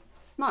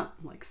 not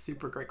like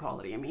super great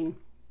quality. I mean,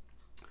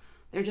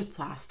 they're just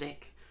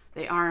plastic.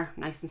 They are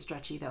nice and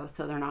stretchy though,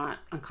 so they're not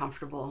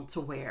uncomfortable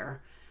to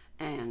wear.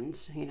 And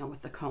you know,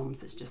 with the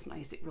combs, it's just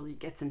nice. It really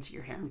gets into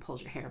your hair and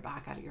pulls your hair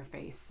back out of your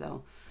face.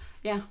 So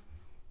yeah,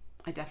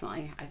 I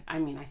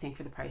think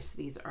for the price,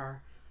 these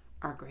are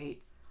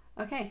great.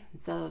 Okay,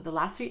 so the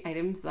last 3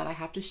 items that I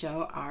have to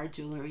show are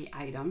jewelry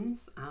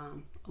items. I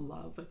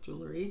love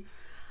jewelry.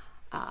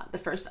 The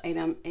first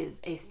item is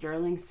a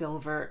sterling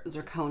silver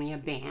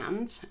zirconia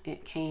band.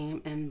 It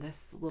came in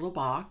this little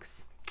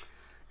box. I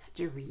have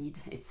to read.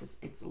 It says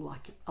it's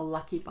a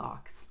lucky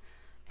box.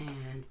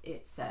 And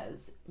it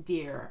says,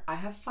 "Dear, I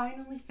have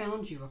finally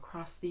found you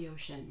across the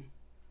ocean.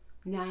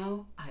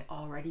 Now I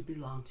already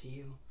belong to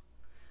you.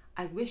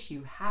 I wish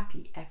you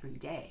happy every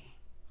day.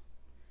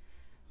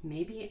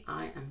 Maybe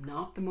I am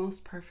not the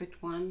most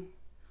perfect one,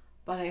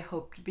 but I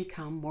hope to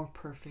become more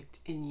perfect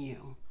in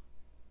you.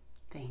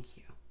 Thank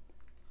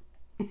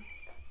you."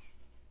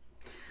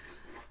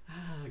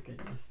 Oh,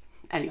 goodness.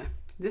 Anyway,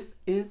 this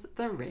is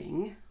the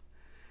ring.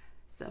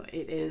 So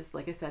it is,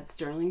 like I said,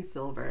 sterling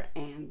silver,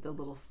 and the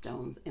little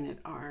stones in it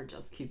are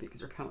just cubic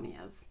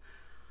zirconias.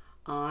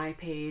 I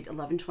paid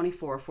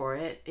 $11.24 for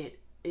it. It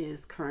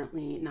is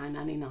currently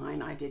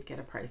 $9.99. I did get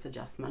a price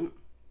adjustment.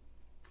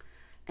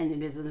 And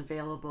it is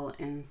available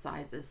in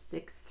sizes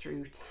 6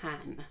 through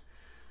 10.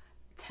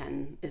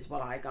 10 is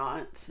what I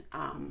got.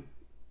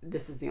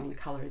 This is the only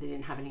color. They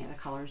didn't have any other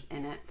colors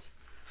in it.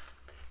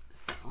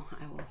 So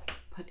I will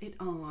put it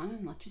on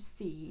and let you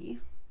see.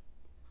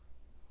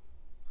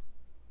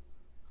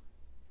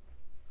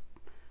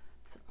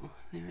 So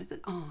there is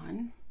it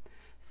on.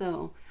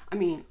 So, I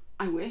mean,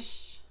 I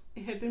wish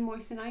it had been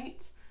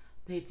moissanite.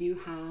 They do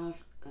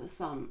have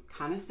some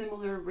kind of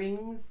similar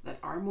rings that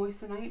are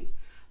moissanite,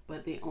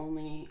 but they I've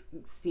only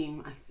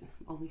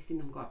seen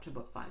them go up to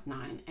about size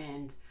 9,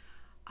 and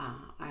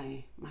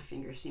my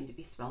fingers seem to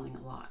be swelling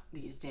a lot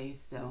these days,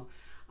 so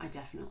I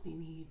definitely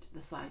need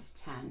the size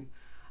 10.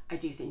 I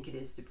do think it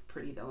is super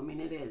pretty though. I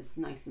mean, it is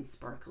nice and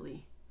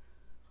sparkly,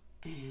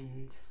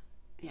 and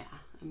yeah,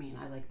 I mean,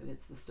 I like that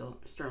it's the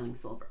sterling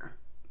silver,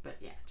 but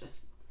yeah,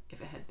 just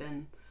if it had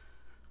been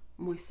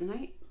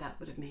moissanite, that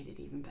would have made it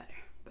even better.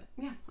 But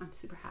yeah, I'm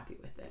super happy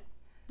with it.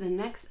 The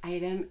next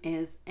item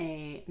is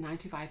a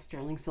 925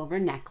 sterling silver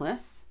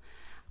necklace.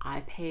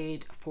 I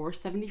paid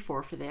 $4.74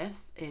 for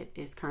this. It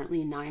is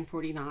currently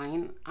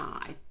 $9.49.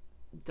 I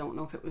don't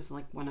know if it was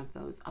like one of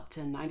those up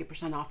to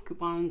 90% off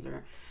coupons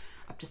or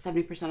up to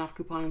 70% off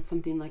coupons,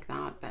 something like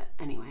that. But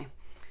anyway,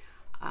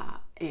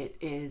 it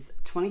is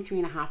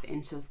 23.5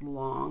 inches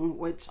long,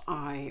 which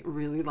I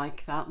really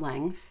like that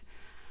length.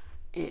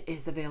 It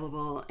is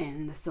available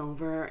in the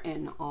silver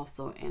and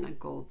also in a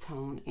gold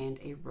tone and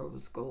a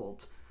rose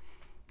gold.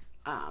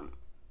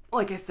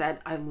 Like I said,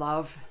 I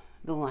love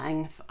the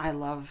length. I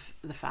love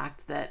the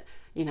fact that,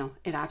 you know,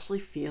 it actually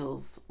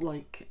feels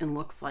like and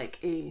looks like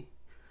a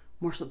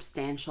more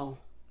substantial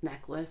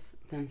necklace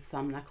than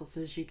some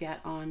necklaces you get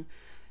on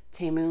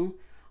Temu.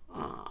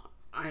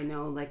 I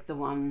know, like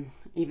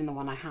even the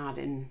one I had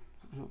in,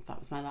 I don't know if that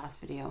was my last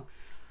video,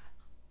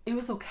 it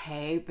was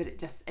okay, but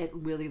it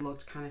really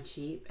looked kind of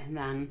cheap. And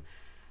then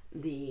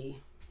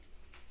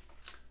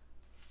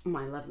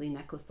my lovely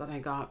necklace that I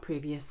got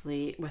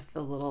previously with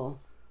the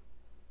little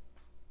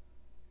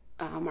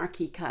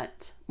marquee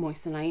cut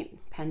moissanite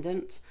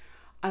pendant.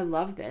 I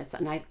love this,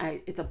 and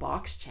it's a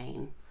box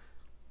chain.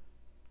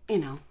 You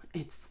know,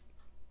 it's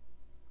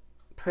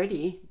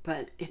pretty,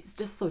 but it's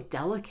just so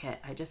delicate.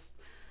 I just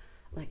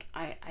like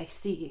I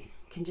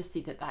can just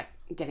see that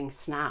getting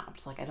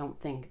snapped. Like, I don't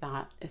think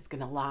that it's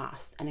gonna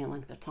last any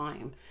length of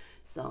time.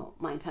 So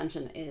my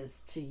intention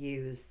is to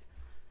use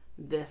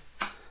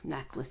this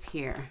necklace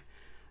here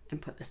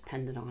and put this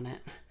pendant on it.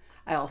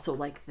 I also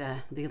like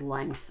the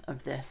length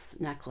of this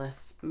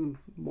necklace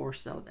more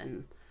so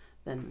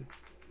than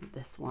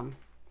this one.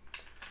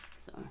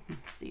 So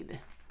let's see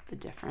the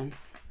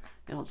difference.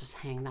 It'll just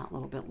hang that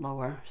little bit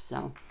lower.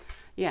 So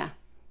yeah,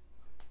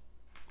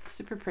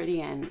 super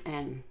pretty,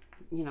 and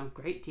you know,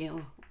 great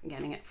deal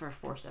getting it for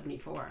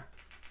 $4.74.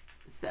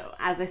 So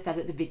as I said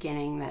at the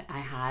beginning, that I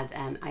had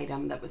an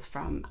item that was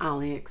from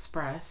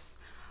AliExpress.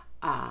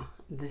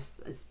 This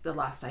is the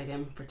last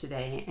item for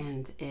today,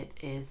 and it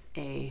is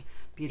a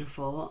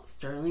beautiful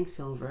sterling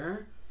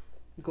silver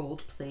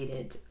gold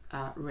plated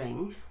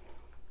ring,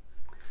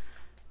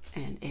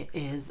 and it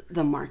is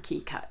the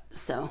marquee cut.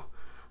 So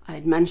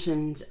I'd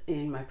mentioned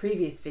in my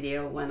previous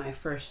video when I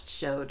first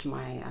showed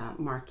my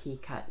marquee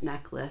cut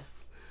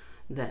necklace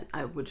that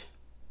I would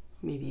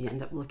maybe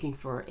end up looking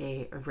for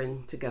a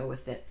ring to go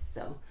with it.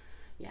 So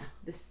yeah,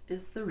 this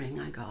is the ring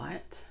I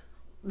got.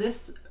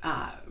 This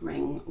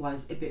ring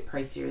was a bit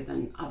pricier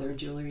than other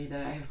jewelry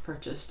that I have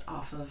purchased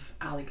off of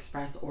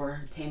AliExpress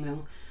or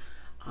Temu.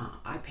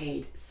 I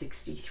paid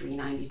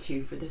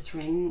 $63.92 for this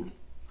ring.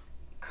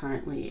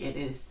 Currently it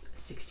is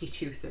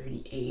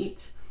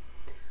 $62.38.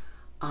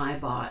 I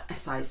bought a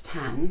size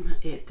 10.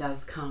 It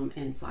does come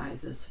in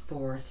sizes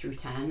 4 through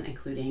 10,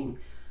 including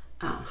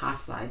half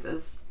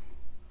sizes.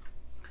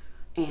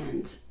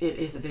 And it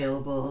is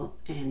available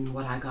in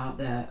what I got,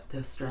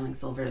 the sterling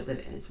silver that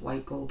is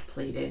white gold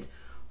plated,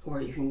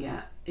 or you can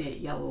get it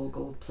yellow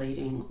gold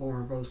plating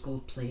or rose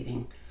gold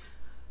plating.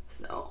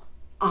 So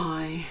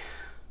I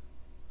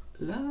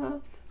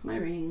love my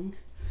ring.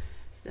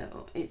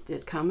 So it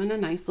did come in a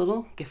nice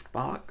little gift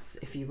box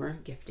if you were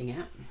gifting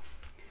it.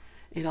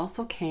 It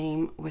also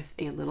came with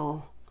a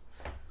little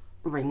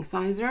ring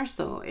sizer,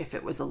 so if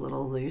it was a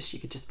little loose, you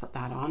could just put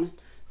that on.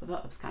 So I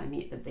thought it was kind of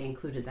neat that they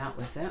included that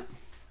with it.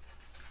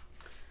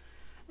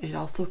 It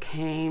also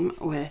came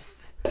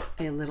with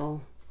a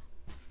little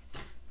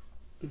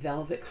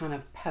velvet kind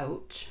of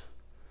pouch.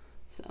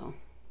 So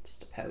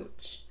just a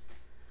pouch,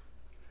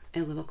 a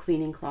little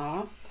cleaning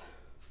cloth,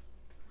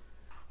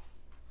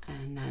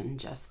 and then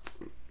just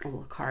a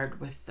little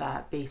card with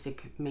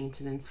basic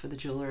maintenance for the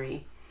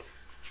jewelry,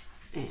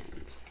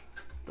 and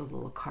the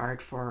little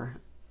card for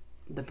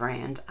the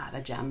brand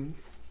Ada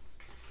Gems.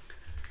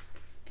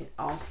 It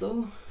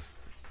also,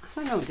 I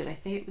don't know, did I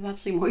say it was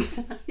actually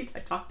moissanite? I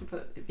talked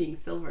about it being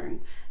silver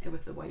and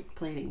with the white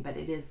plating, but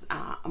it is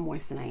a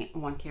moissanite,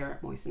 1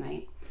 carat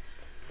moissanite.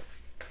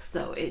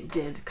 So it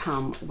did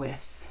come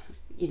with,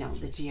 you know,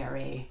 the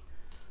GRA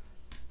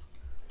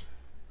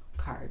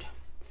card.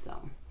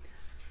 So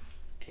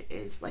it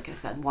is, like I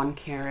said, 1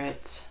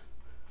 carat,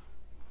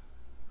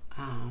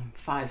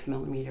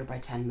 5mm by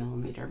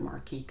 10mm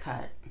marquee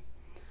cut.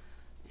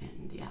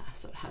 And yeah,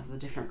 so it has the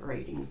different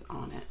ratings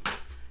on it.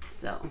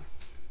 So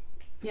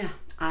yeah,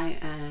 I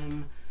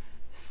am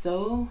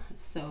so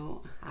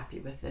happy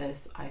with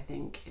this. I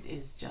think it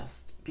is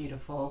just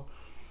beautiful,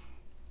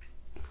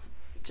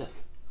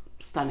 just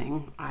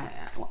stunning. I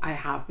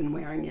have been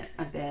wearing it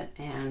a bit,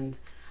 and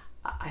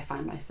I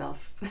find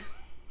myself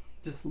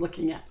just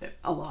looking at it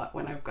a lot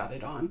when I've got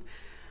it on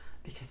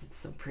because it's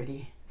so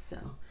pretty. So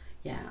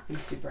yeah, I'm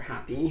super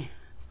happy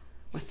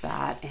with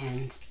that,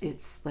 and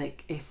it's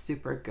like a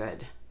super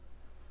good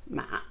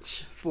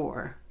match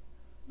for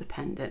the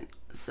pendant.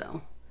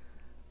 So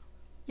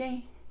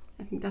yay,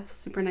 I think that's a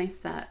super nice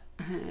set,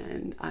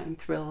 and I'm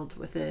thrilled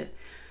with it.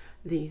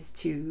 These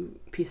 2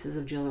 pieces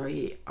of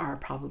jewelry are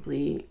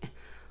probably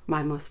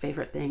my most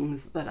favorite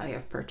things that I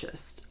have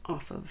purchased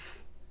off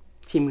of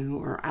Temu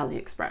or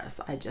AliExpress.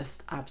 I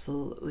just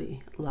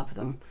absolutely love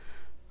them.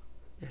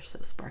 They're so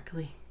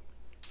sparkly.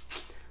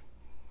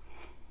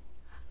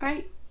 All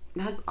right,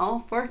 that's all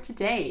for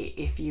today.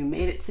 If you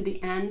made it to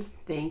the end,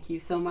 thank you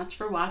so much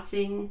for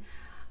watching.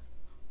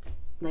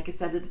 Like I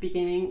said at the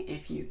beginning,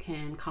 if you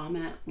can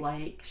comment,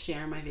 like,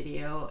 share my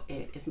video,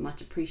 it is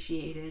much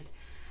appreciated.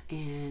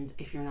 And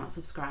if you're not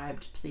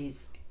subscribed,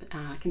 please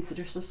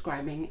consider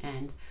subscribing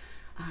and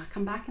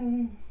come back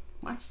and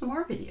watch some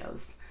more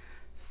videos.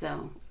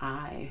 So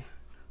I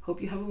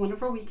hope you have a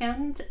wonderful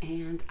weekend,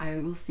 and I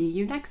will see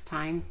you next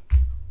time.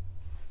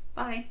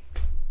 Bye.